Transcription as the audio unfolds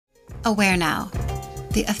Aware Now,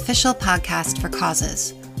 the official podcast for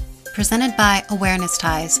causes. Presented by Awareness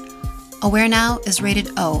Ties, Aware Now is rated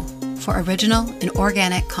O for original and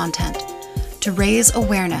organic content to raise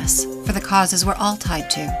awareness for the causes we're all tied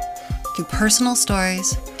to through personal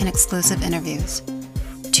stories and exclusive interviews.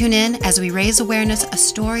 Tune in as we raise awareness a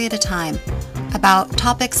story at a time about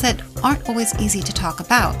topics that aren't always easy to talk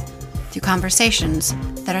about through conversations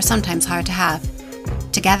that are sometimes hard to have.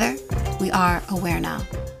 Together, we are Aware Now.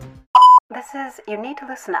 This is You Need to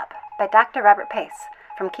Loosen Up by Dr. Robert Pace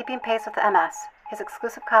from Keeping Pace with MS, his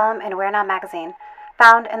exclusive column in Aware Now magazine,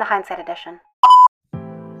 found in the Hindsight edition.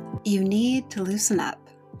 You need to loosen up.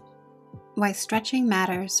 Why stretching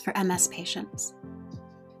matters for MS patients.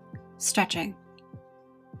 Stretching.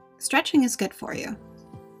 Stretching is good for you.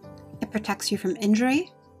 It protects you from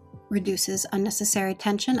injury, reduces unnecessary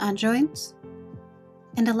tension on joints,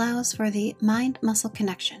 and allows for the mind-muscle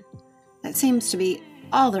connection that seems to be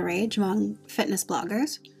all the rage among fitness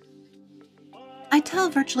bloggers. I tell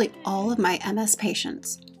virtually all of my MS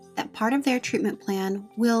patients that part of their treatment plan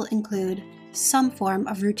will include some form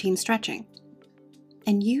of routine stretching.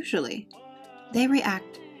 And usually, they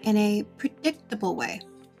react in a predictable way,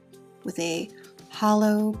 with a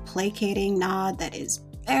hollow, placating nod that is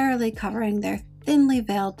barely covering their thinly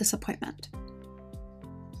veiled disappointment.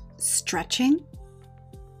 Stretching?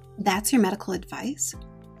 That's your medical advice?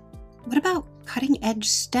 What about cutting-edge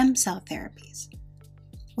stem cell therapies?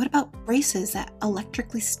 What about braces that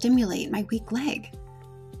electrically stimulate my weak leg?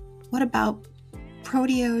 What about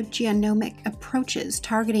proteogenomic approaches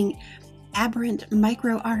targeting aberrant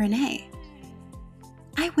microRNA?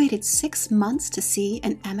 I waited 6 months to see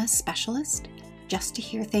an MS specialist just to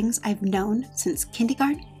hear things I've known since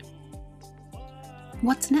kindergarten?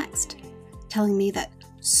 What's next? Telling me that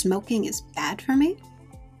smoking is bad for me?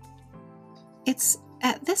 It's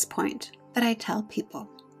at this point that I tell people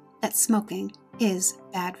that smoking is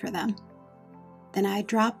bad for them. Then I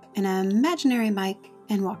drop an imaginary mic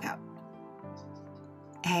and walk out.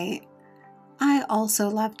 Hey, I also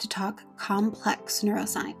love to talk complex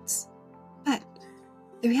neuroscience. But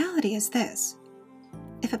the reality is this: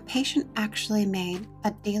 if a patient actually made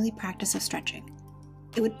a daily practice of stretching,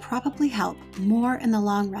 it would probably help more in the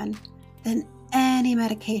long run than any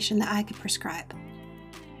medication that I could prescribe.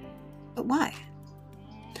 But why?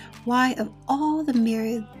 Why, of all the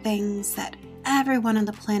myriad things that everyone on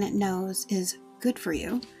the planet knows is good for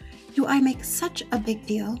you, do I make such a big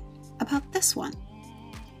deal about this one?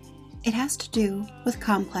 It has to do with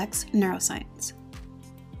complex neuroscience.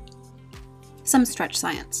 Some stretch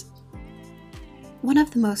science. One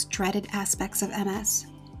of the most dreaded aspects of MS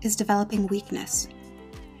is developing weakness.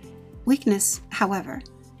 Weakness, however,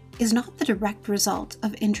 is not the direct result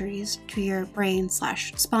of injuries to your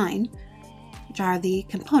brain/spine, which are the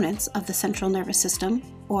components of the central nervous system,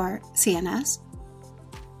 or CNS.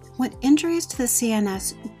 What injuries to the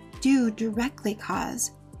CNS do directly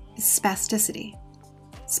cause is spasticity.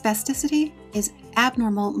 Spasticity is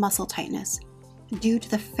abnormal muscle tightness due to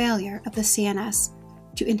the failure of the CNS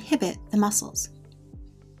to inhibit the muscles.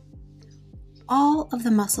 All of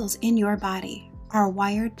the muscles in your body are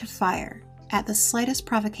wired to fire at the slightest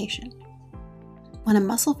provocation. When a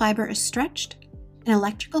muscle fiber is stretched, an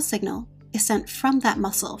electrical signal is sent from that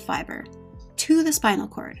muscle fiber to the spinal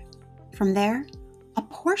cord. From there, a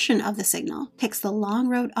portion of the signal takes the long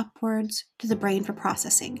road upwards to the brain for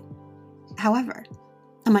processing. However,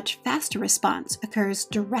 a much faster response occurs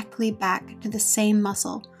directly back to the same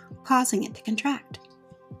muscle, causing it to contract.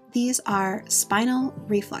 These are spinal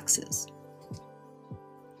reflexes.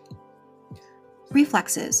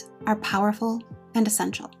 Reflexes are powerful and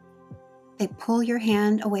essential. They pull your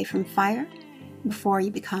hand away from fire before you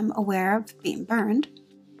become aware of being burned,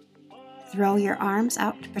 throw your arms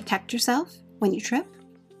out to protect yourself when you trip,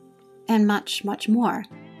 and much, much more.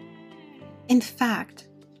 In fact,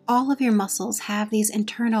 all of your muscles have these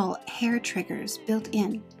internal hair triggers built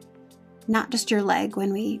in, not just your leg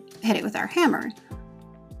when we hit it with our hammer,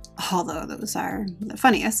 although those are the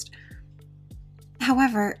funniest.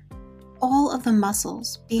 However, all of the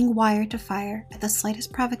muscles being wired to fire at the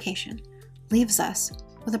slightest provocation leaves us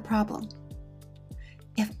with a problem.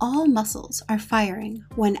 If all muscles are firing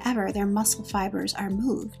whenever their muscle fibers are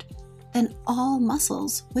moved, then all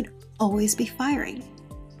muscles would always be firing.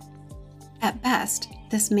 At best,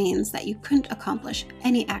 this means that you couldn't accomplish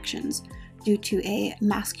any actions due to a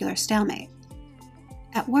muscular stalemate.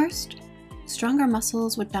 At worst, stronger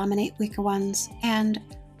muscles would dominate weaker ones, and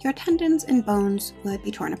your tendons and bones would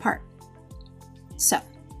be torn apart. So,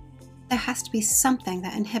 there has to be something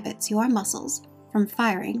that inhibits your muscles from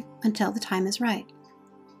firing until the time is right.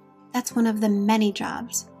 That's one of the many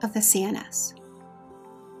jobs of the CNS.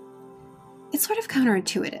 It's sort of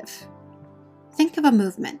counterintuitive. Think of a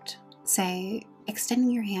movement, say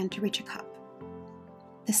extending your hand to reach a cup.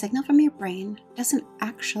 The signal from your brain doesn't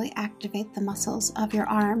actually activate the muscles of your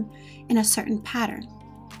arm in a certain pattern.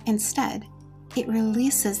 Instead, it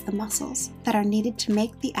releases the muscles that are needed to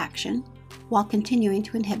make the action while continuing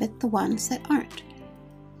to inhibit the ones that aren't.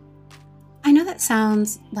 I know that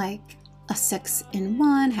sounds like a 6 in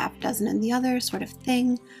one, half dozen in the other sort of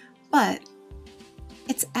thing, but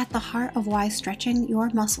it's at the heart of why stretching your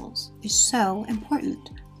muscles is so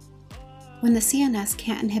important. When the CNS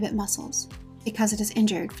can't inhibit muscles because it is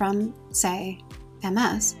injured from, say,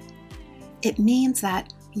 MS, it means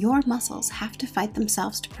that your muscles have to fight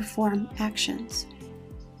themselves to perform actions.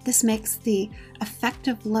 This makes the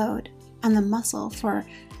effective load on the muscle for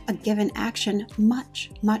a given action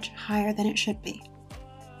much, much higher than it should be.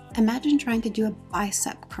 Imagine trying to do a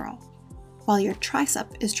bicep curl while your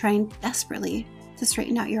tricep is trying desperately to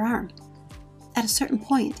straighten out your arm. At a certain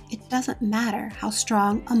point, it doesn't matter how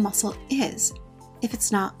strong a muscle is if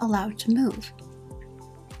it's not allowed to move.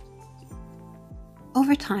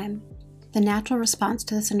 Over time, the natural response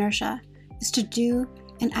to this inertia is to do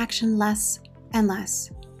an action less and less.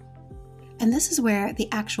 And this is where the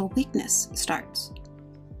actual weakness starts.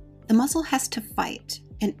 The muscle has to fight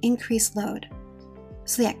and increase load,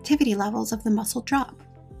 so the activity levels of the muscle drop,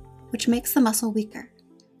 which makes the muscle weaker,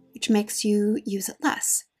 which makes you use it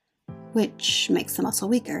less, which makes the muscle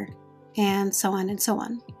weaker, and so on and so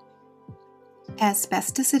on. As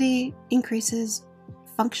spasticity increases,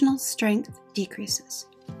 functional strength decreases.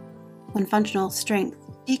 When functional strength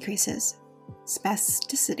decreases,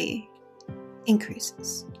 spasticity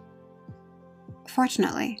increases.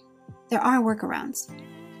 Fortunately, there are workarounds,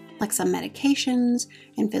 like some medications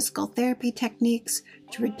and physical therapy techniques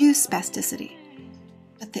to reduce spasticity.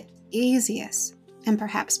 But the easiest and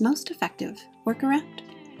perhaps most effective workaround?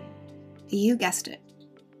 You guessed it,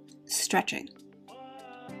 stretching.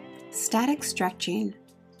 Static stretching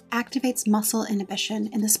activates muscle inhibition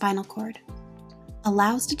in the spinal cord,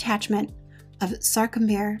 allows detachment of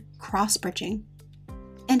sarcomere cross-bridging,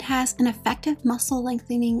 and has an effective muscle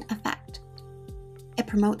lengthening effect. It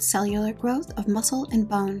promotes cellular growth of muscle and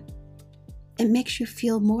bone. It makes you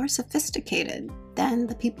feel more sophisticated than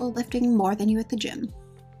the people lifting more than you at the gym.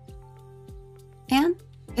 And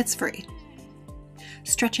it's free.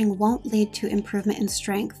 Stretching won't lead to improvement in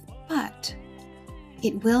strength, but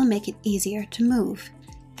it will make it easier to move,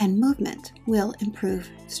 and movement will improve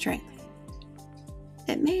strength.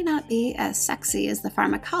 It may not be as sexy as the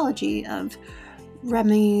pharmacology of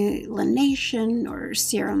remyelination or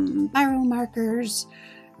serum biomarkers,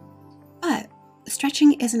 but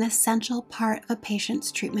stretching is an essential part of a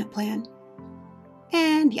patient's treatment plan.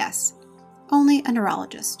 And yes, only a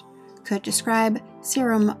neurologist could describe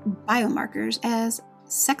serum biomarkers as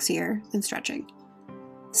sexier than stretching.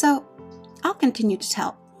 So I'll continue to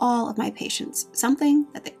tell all of my patients something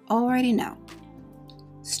that they already know.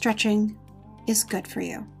 Stretching is good for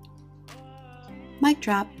you. Mic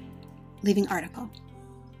drop, leaving article.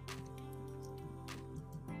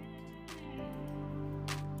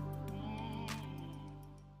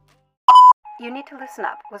 You Need to Loosen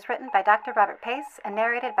Up was written by Dr. Robert Pace and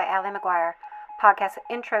narrated by Allie McGuire. Podcast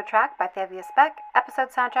intro track by Thavius Beck. Episode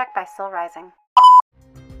soundtrack by Still Rising.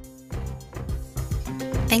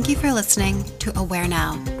 Thank you for listening to Aware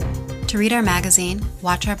Now. To read our magazine,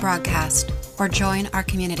 watch our broadcast, or join our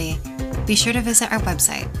community, be sure to visit our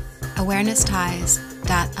website,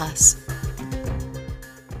 awarenessties.us.